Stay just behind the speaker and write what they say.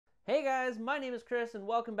Hey guys, my name is Chris and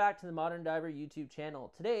welcome back to the Modern Diver YouTube channel.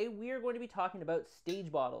 Today we are going to be talking about stage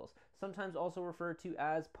bottles, sometimes also referred to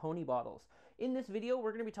as pony bottles. In this video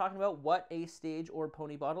we're going to be talking about what a stage or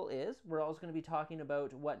pony bottle is. We're also going to be talking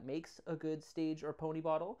about what makes a good stage or pony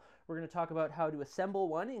bottle. We're going to talk about how to assemble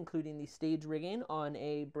one, including the stage rigging on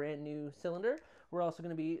a brand new cylinder. We're also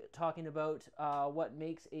going to be talking about what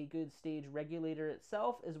makes a good stage regulator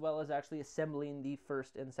itself, as well as actually assembling the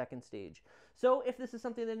first and second stage. So if this is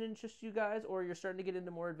something that interests you guys, or you're starting to get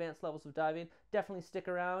into more advanced levels of diving, definitely stick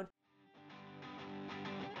around.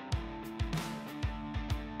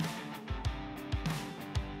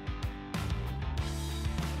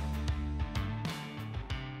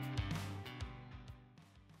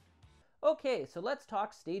 Okay, so let's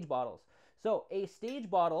talk stage bottles. So a stage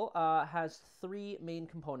bottle has three main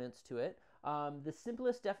components to it. The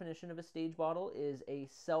simplest definition of a stage bottle is a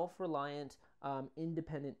self-reliant,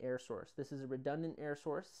 independent air source. This is a redundant air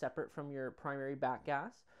source separate from your primary back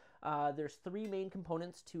gas. There's three main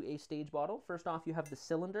components to a stage bottle. First off, you have the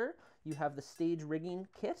cylinder, you have the stage rigging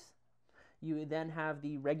kit, you then have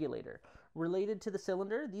the regulator. Related to the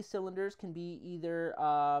cylinder, these cylinders can be either,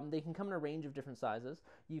 they can come in a range of different sizes.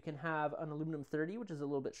 You can have an aluminum 30, which is a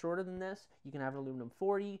little bit shorter than this. You can have an aluminum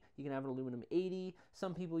 40, you can have an aluminum 80.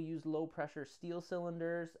 Some people use low pressure steel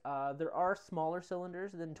cylinders. There are smaller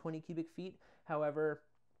cylinders than 20 cubic feet. However,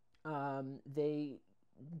 they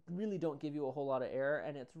really don't give you a whole lot of air,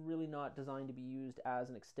 and it's really not designed to be used as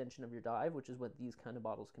an extension of your dive, which is what these kind of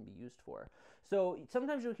bottles can be used for. So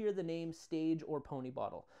sometimes you'll hear the name stage or pony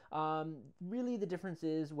bottle. Really the difference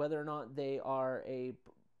is whether or not they are a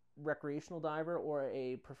recreational diver or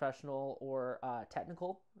a professional or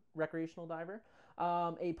technical recreational diver.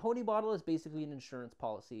 A pony bottle is basically an insurance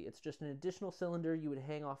policy. It's just an additional cylinder you would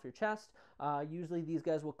hang off your chest. Usually these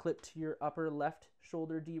guys will clip to your upper left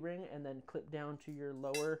shoulder D-ring and then clip down to your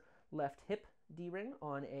lower left hip D-ring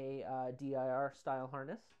on a DIR style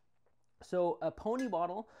harness. So a pony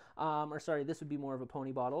bottle, this would be more of a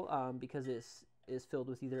pony bottle because it's is filled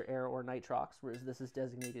with either air or nitrox, whereas this is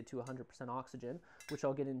designated to 100% oxygen, which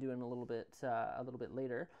I'll get into in a little bit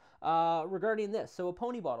later. Regarding this, so a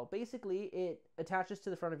pony bottle, basically it attaches to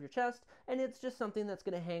the front of your chest, and it's just something that's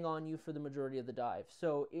going to hang on you for the majority of the dive.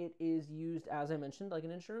 So it is used, as I mentioned, like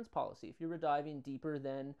an insurance policy. If you were diving deeper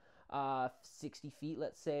than 60 feet,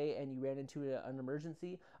 let's say, and you ran into an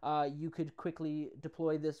emergency, you could quickly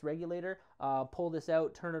deploy this regulator, pull this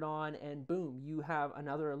out, turn it on, and boom, you have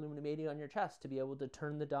another aluminum 80 on your chest to be able to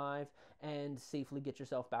turn the dive and safely get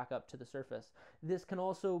yourself back up to the surface. This can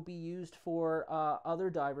also be used for other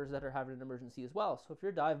divers that are having an emergency as well. So if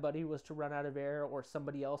your dive buddy was to run out of air, or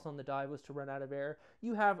somebody else on the dive was to run out of air,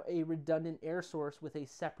 you have a redundant air source with a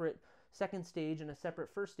separate second stage and a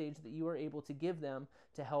separate first stage that you are able to give them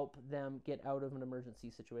to help them get out of an emergency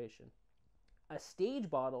situation. A stage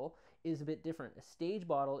bottle is a bit different. A stage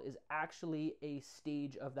bottle is actually a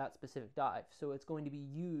stage of that specific dive, so it's going to be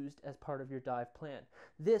used as part of your dive plan.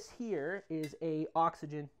 This here is a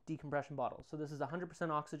oxygen decompression bottle. So this is 100%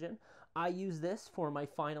 oxygen. I use this for my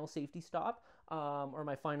final safety stop, or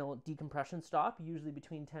my final decompression stop, usually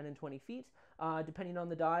between 10 and 20 feet. Depending on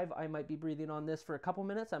the dive, I might be breathing on this for a couple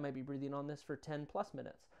minutes. I might be breathing on this for 10 plus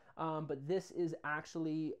minutes. But this is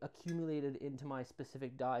actually accumulated into my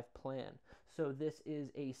specific dive plan. So this is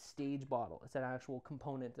a stage bottle. It's an actual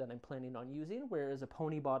component that I'm planning on using, whereas a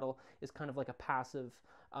pony bottle is kind of like a passive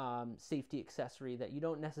safety accessory that you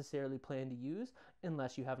don't necessarily plan to use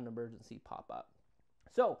unless you have an emergency pop up.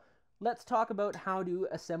 So let's talk about how to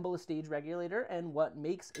assemble a stage regulator and what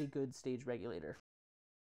makes a good stage regulator.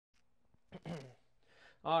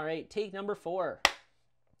 All right, take number 4.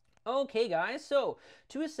 Okay guys, so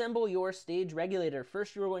to assemble your stage regulator,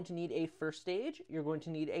 first you're going to need a first stage, you're going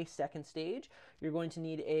to need a second stage, you're going to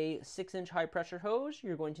need a 6-inch high pressure hose,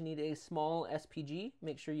 you're going to need a small SPG,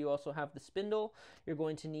 make sure you also have the spindle, you're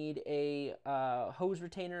going to need a hose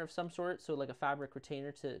retainer of some sort, so like a fabric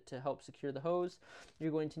retainer to help secure the hose,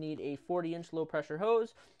 you're going to need a 40-inch low pressure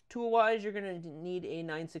hose. Tool-wise, you're going to need a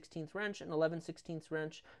 9/16 wrench, an 11/16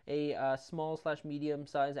 wrench, a small/medium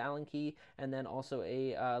size Allen key, and then also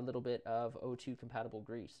a little bit of O2 compatible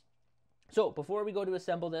grease. So before we go to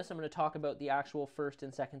assemble this, I'm going to talk about the actual first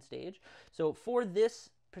and second stage. So for this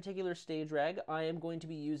particular stage reg, I am going to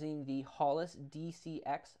be using the Hollis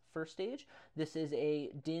DCX first stage. This is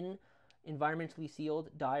a DIN environmentally sealed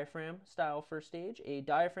diaphragm style first stage. A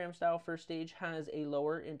diaphragm style first stage has a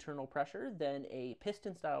lower internal pressure than a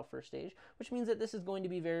piston style first stage, which means that this is going to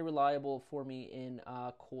be very reliable for me in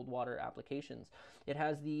cold water applications. It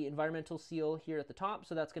has the environmental seal here at the top,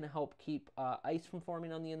 so that's going to help keep ice from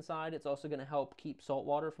forming on the inside. It's also going to help keep salt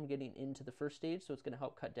water from getting into the first stage, so it's going to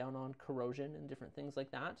help cut down on corrosion and different things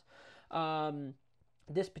like that.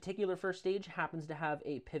 This particular first stage happens to have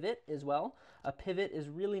a pivot as well. A pivot is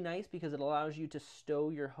really nice because it allows you to stow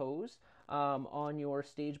your hose on your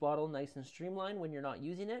stage bottle nice and streamlined when you're not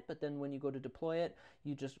using it, but then when you go to deploy it,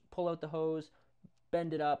 you just pull out the hose,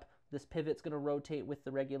 bend it up. This pivot's going to rotate with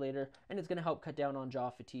the regulator, and it's going to help cut down on jaw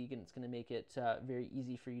fatigue, and it's going to make it very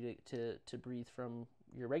easy for you to breathe from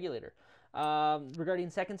your regulator. Regarding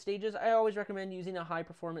second stages, I always recommend using a high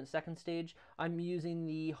performance second stage. I'm using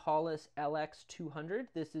the Hollis LX200.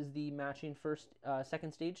 This is the matching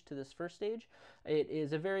second stage to this first stage. It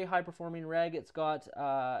is a very high performing reg. It's got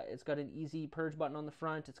an easy purge button on the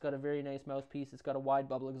front. It's got a very nice mouthpiece. It's got a wide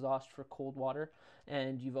bubble exhaust for cold water,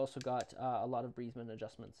 and you've also got a lot of breathement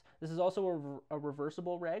adjustments. This is also a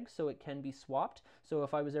reversible reg, so it can be swapped. So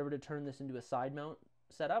if I was ever to turn this into a side mount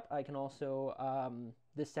setup, I can also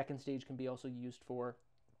this second stage can be also used for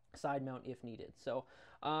side mount if needed. So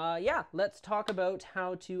yeah, let's talk about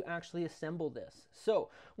how to actually assemble this. So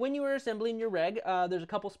when you are assembling your reg, there's a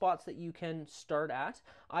couple spots that you can start at.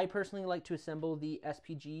 I personally like to assemble the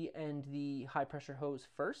SPG and the high pressure hose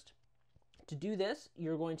first. To do this,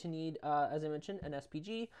 you're going to need, as I mentioned, an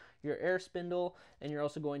SPG, your air spindle, and you're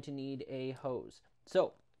also going to need a hose.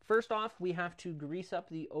 So first off, we have to grease up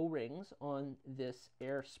the O-rings on this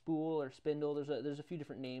air spool or spindle. There's a few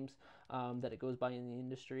different names that it goes by in the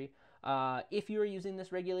industry. If you are using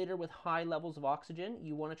this regulator with high levels of oxygen,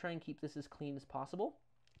 you want to try and keep this as clean as possible.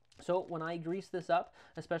 So when I grease this up,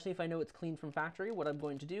 especially if I know it's clean from factory, what I'm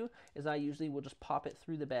going to do is I usually will just pop it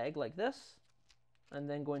through the bag like this, and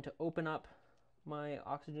then going to open up my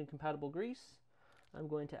oxygen compatible grease. I'm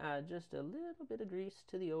going to add just a little bit of grease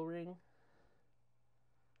to the O-ring.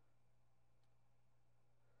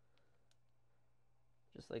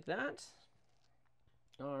 Just like that.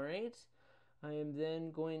 All right. I am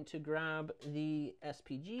then going to grab the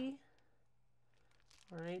SPG.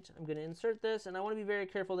 All right, I'm going to insert this, and I want to be very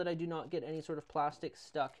careful that I do not get any sort of plastic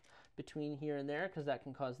stuck between here and there, because that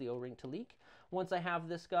can cause the O-ring to leak. Once I have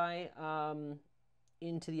this guy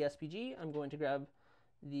into the SPG, I'm going to grab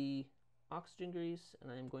the oxygen grease,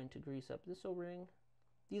 and I'm going to grease up this O-ring.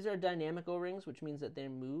 These are dynamic O-rings, which means that they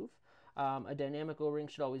move. A dynamic O-ring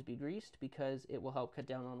should always be greased because it will help cut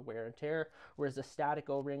down on wear and tear, whereas a static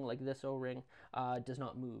O-ring like this O-ring does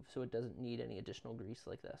not move, so it doesn't need any additional grease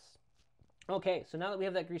like this. Okay, so now that we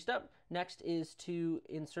have that greased up, next is to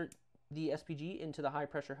insert the SPG into the high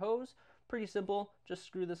pressure hose. Pretty simple, just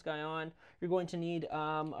screw this guy on. You're going to need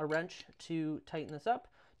a wrench to tighten this up.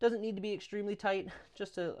 Doesn't need to be extremely tight,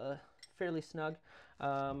 just a fairly snug.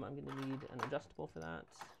 I'm going to need an adjustable for that.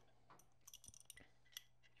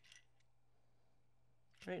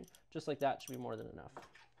 Right, just like that should be more than enough.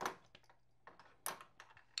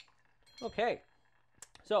 Okay,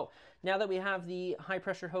 so now that we have the high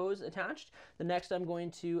pressure hose attached, the next I'm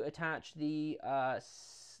going to attach the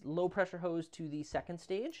low pressure hose to the second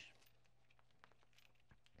stage.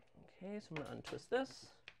 Okay, so I'm going to untwist this.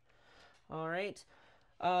 All right,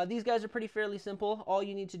 these guys are fairly simple. All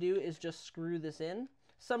you need to do is just screw this in.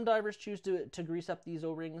 Some divers choose to grease up these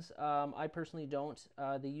O-rings. I personally don't.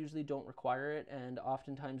 They usually don't require it, and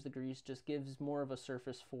oftentimes the grease just gives more of a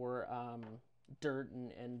surface for dirt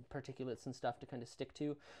and particulates and stuff to kind of stick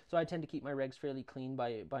to. So I tend to keep my regs fairly clean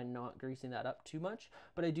by not greasing that up too much,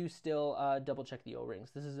 but I do still double check the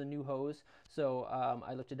O-rings. This is a new hose, so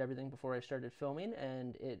I looked at everything before I started filming,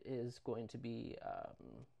 and it is going to be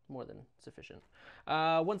more than sufficient.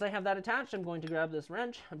 Once I have that attached, I'm going to grab this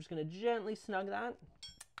wrench. I'm just going to gently snug that.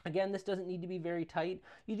 Again, this doesn't need to be very tight.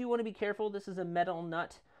 You do want to be careful. This is a metal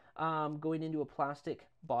nut going into a plastic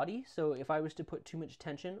body, so if I was to put too much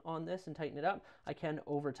tension on this and tighten it up, I can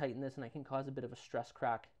over tighten this and I can cause a bit of a stress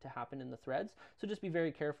crack to happen in the threads, so just be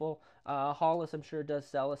very careful. Hollis, I'm sure, does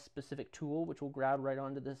sell a specific tool which will grab right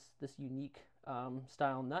onto this unique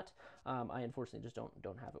style nut. I unfortunately just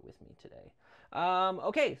don't have it with me today.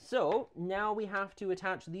 Okay, so now we have to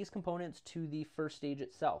attach these components to the first stage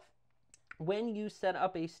itself. When you set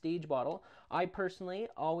up a stage bottle, I personally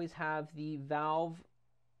always have the valve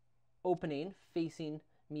opening facing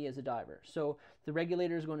me as a diver. So the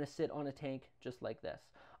regulator is going to sit on a tank just like this.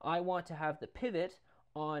 I want to have the pivot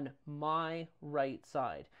on my right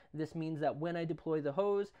side. This means that when I deploy the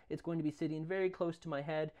hose, it's going to be sitting very close to my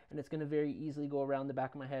head, and it's going to very easily go around the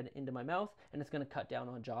back of my head into my mouth, and it's going to cut down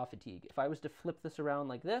on jaw fatigue. If I was to flip this around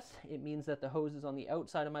like this, it means that the hose is on the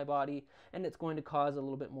outside of my body, and it's going to cause a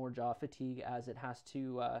little bit more jaw fatigue as it has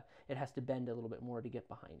to bend a little bit more to get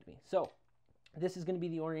behind me. So this is going to be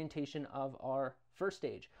the orientation of our first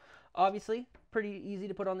stage. Obviously, pretty easy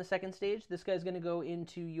to put on the second stage. This guy's going to go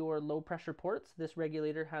into your low pressure ports. This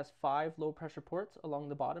regulator has 5 low pressure ports along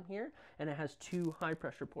the bottom here, and it has 2 high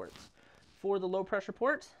pressure ports. For the low pressure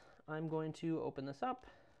port, I'm going to open this up.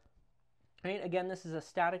 Right, again, this is a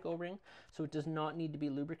static O-ring, so it does not need to be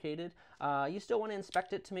lubricated. You still want to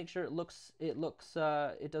inspect it to make sure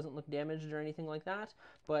it doesn't look damaged or anything like that.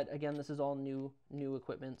 But again, this is all new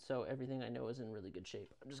equipment, so everything I know is in really good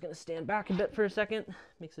shape. I'm just going to stand back a bit for a second.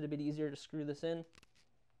 Makes it a bit easier to screw this in.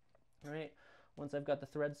 All right, once I've got the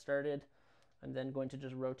thread started, I'm then going to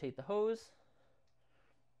just rotate the hose.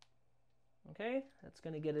 Okay, that's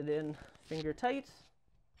going to get it in finger tight.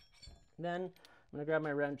 Then I'm going to grab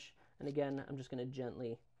my wrench. And again, I'm just going to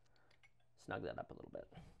gently snug that up a little bit.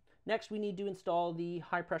 Next, we need to install the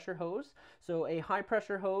high pressure hose. So a high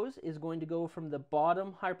pressure hose is going to go from the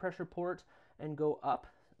bottom high pressure port and go up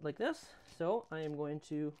like this. So I am going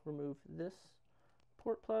to remove this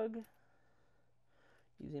port plug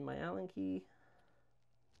using my Allen key.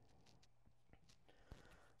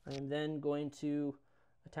 I am then going to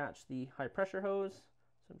attach the high pressure hose.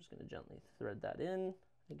 So I'm just going to gently thread that in.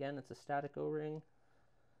 Again, it's a static O-ring.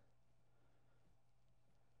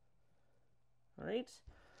 All right,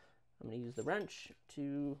 I'm going to use the wrench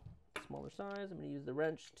to smaller size. I'm going to use the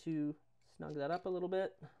wrench to snug that up a little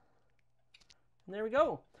bit. And there we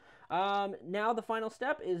go. Now the final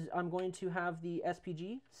step is I'm going to have the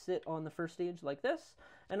SPG sit on the first stage like this,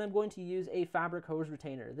 and I'm going to use a fabric hose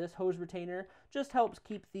retainer. This hose retainer just helps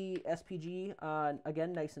keep the SPG,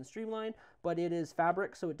 again, nice and streamlined, but it is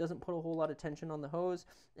fabric, so it doesn't put a whole lot of tension on the hose,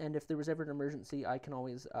 and if there was ever an emergency, I can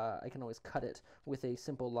always cut it with a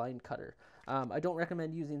simple line cutter. I don't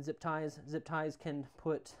recommend using zip ties. Zip ties can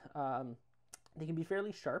put... they can be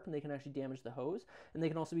fairly sharp, and they can actually damage the hose, and they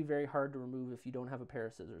can also be very hard to remove if you don't have a pair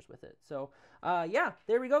of scissors with it. So yeah,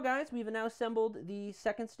 there we go, guys. We've now assembled the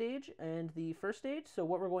second stage and the first stage. So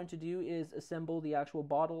what we're going to do is assemble the actual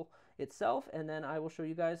bottle itself, and then I will show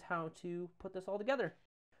you guys how to put this all together.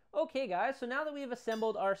 Okay, guys, so now that we have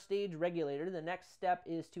assembled our stage regulator, the next step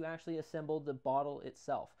is to actually assemble the bottle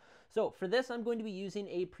itself. So for this, I'm going to be using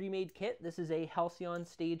a pre-made kit. This is a Halcyon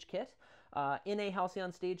stage kit. In a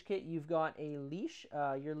Halcyon stage kit, you've got a leash.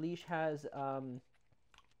 Your leash has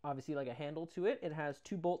obviously like a handle to it. It has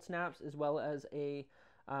 2 bolt snaps as well as a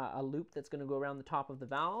loop that's going to go around the top of the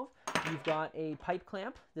valve. You've got a pipe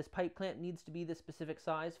clamp. This pipe clamp needs to be the specific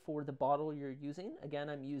size for the bottle you're using. Again,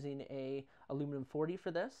 I'm using a aluminum 40 for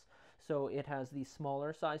this, so it has the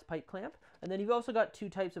smaller size pipe clamp. And then you've also got 2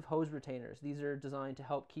 types of hose retainers. These are designed to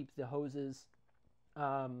help keep the hoses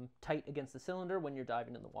tight against the cylinder when you're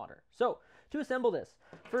diving in the water. So to assemble this,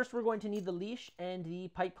 first we're going to need the leash and the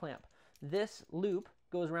pipe clamp. This loop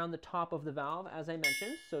goes around the top of the valve, as I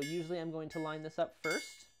mentioned, so usually I'm going to line this up first.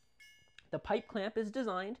 The pipe clamp is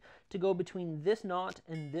designed to go between this knot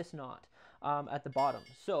and this knot at the bottom.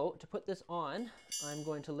 So to put this on, I'm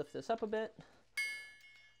going to lift this up a bit.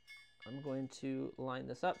 I'm going to line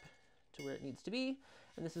this up to where it needs to be,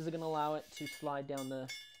 and this is going to allow it to slide down the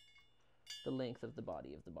length of the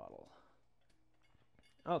body of the bottle.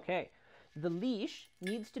 Okay, the leash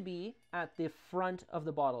needs to be at the front of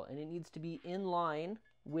the bottle, and it needs to be in line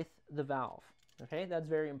with the valve. Okay, that's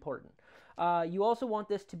very important. You also want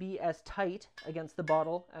this to be as tight against the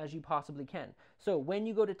bottle as you possibly can. So when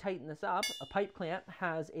you go to tighten this up, a pipe clamp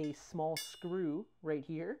has a small screw right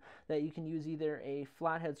here that you can use either a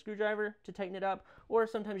flathead screwdriver to tighten it up, or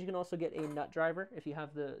sometimes you can also get a nut driver if you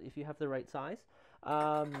have the right size.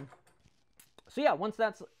 So yeah, once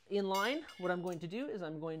that's in line, what I'm going to do is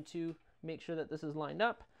I'm going to make sure that this is lined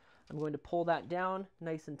up. I'm going to pull that down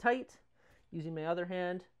nice and tight. Using my other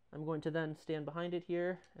hand, I'm going to then stand behind it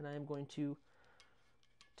here, and I am going to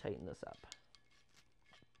tighten this up.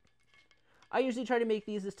 I usually try to make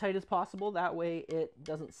these as tight as possible. That way it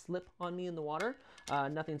doesn't slip on me in the water.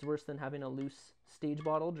 Nothing's worse than having a loose stage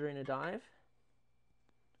bottle during a dive.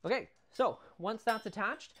 Okay, so once that's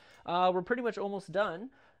attached, we're pretty much almost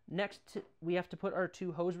done. Next, we have to put our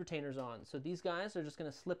 2 hose retainers on. So these guys are just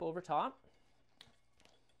going to slip over top.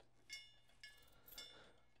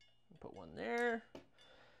 Put one there,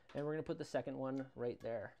 and we're going to put the second one right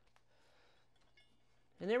there.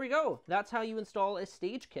 And there we go. That's how you install a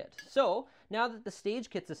stage kit. So now that the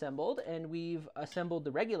stage kit's assembled and we've assembled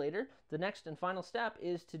the regulator, the next and final step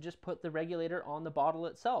is to just put the regulator on the bottle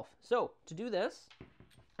itself. So to do this,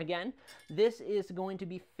 again, this is going to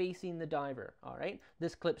be facing the diver, all right?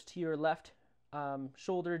 This clips to your left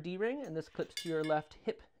shoulder D-ring, and this clips to your left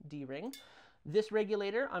hip D-ring. This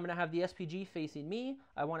regulator, I'm going to have the SPG facing me.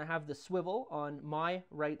 I want to have the swivel on my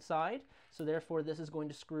right side, so therefore this is going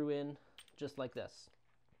to screw in just like this.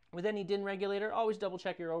 With any DIN regulator, always double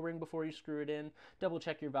check your O-ring before you screw it in. Double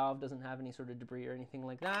check your valve doesn't have any sort of debris or anything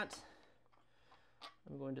like that.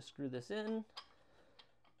 I'm going to screw this in.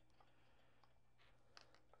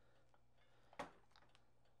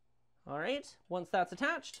 All right, once that's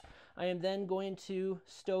attached, I am then going to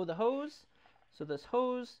stow the hose. So this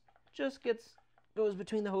hose just goes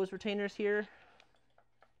between the hose retainers here.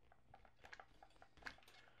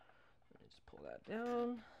 Let me just pull that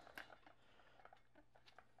down.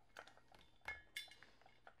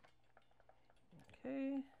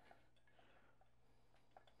 Okay.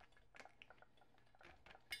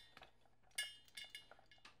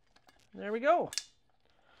 There we go.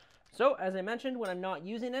 So as I mentioned, when I'm not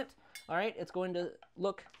using it, all right, it's going to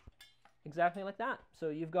look exactly like that. So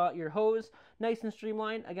you've got your hose nice and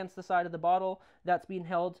streamlined against the side of the bottle. That's being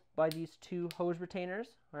held by these two hose retainers.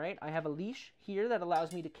 All right, I have a leash here that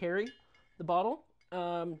allows me to carry the bottle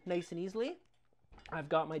nice and easily. I've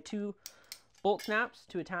got my two bolt snaps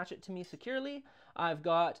to attach it to me securely. I've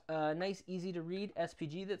got a nice, easy to read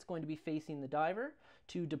SPG that's going to be facing the diver.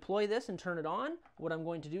 To deploy this and turn it on, what I'm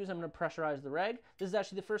going to do is I'm going to pressurize the reg. This is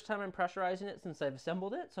actually the first time I'm pressurizing it since I've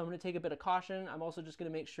assembled it, so I'm going to take a bit of caution. I'm also just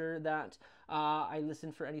going to make sure that I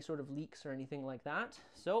listen for any sort of leaks or anything like that.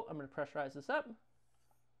 So I'm going to pressurize this up.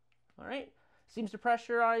 All right. Seems to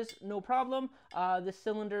pressurize no problem. This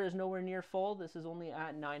cylinder is nowhere near full. This is only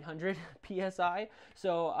at 900 PSI.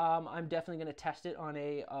 So I'm definitely going to test it on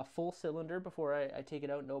a full cylinder before I take it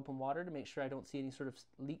out in open water to make sure I don't see any sort of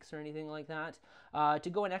leaks or anything like that. To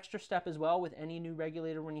go an extra step as well with any new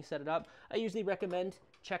regulator when you set it up, I usually recommend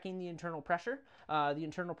checking the internal pressure. The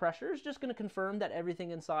internal pressure is just going to confirm that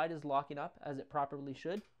everything inside is locking up as it properly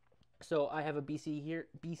should. So I have a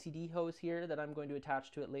BCD hose here that I'm going to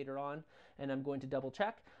attach to it later on, and I'm going to double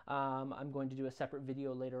check. I'm going to do a separate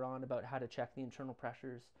video later on about how to check the internal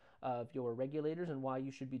pressures of your regulators and why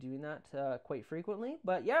you should be doing that quite frequently.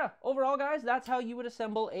 But yeah, overall guys, that's how you would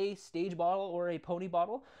assemble a stage bottle or a pony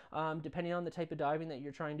bottle, depending on the type of diving that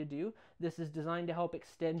you're trying to do. This is designed to help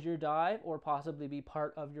extend your dive or possibly be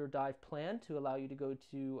part of your dive plan to allow you to go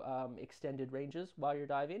to extended ranges while you're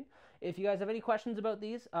diving. If you guys have any questions about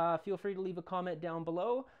these, feel free to leave a comment down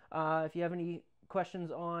below. If you have any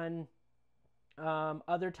questions on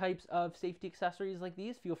other types of safety accessories like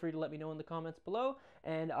these, feel free to let me know in the comments below,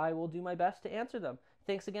 and I will do my best to answer them.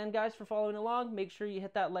 Thanks again, guys, for following along. Make sure you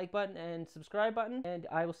hit that like button and subscribe button, and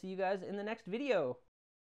I will see you guys in the next video.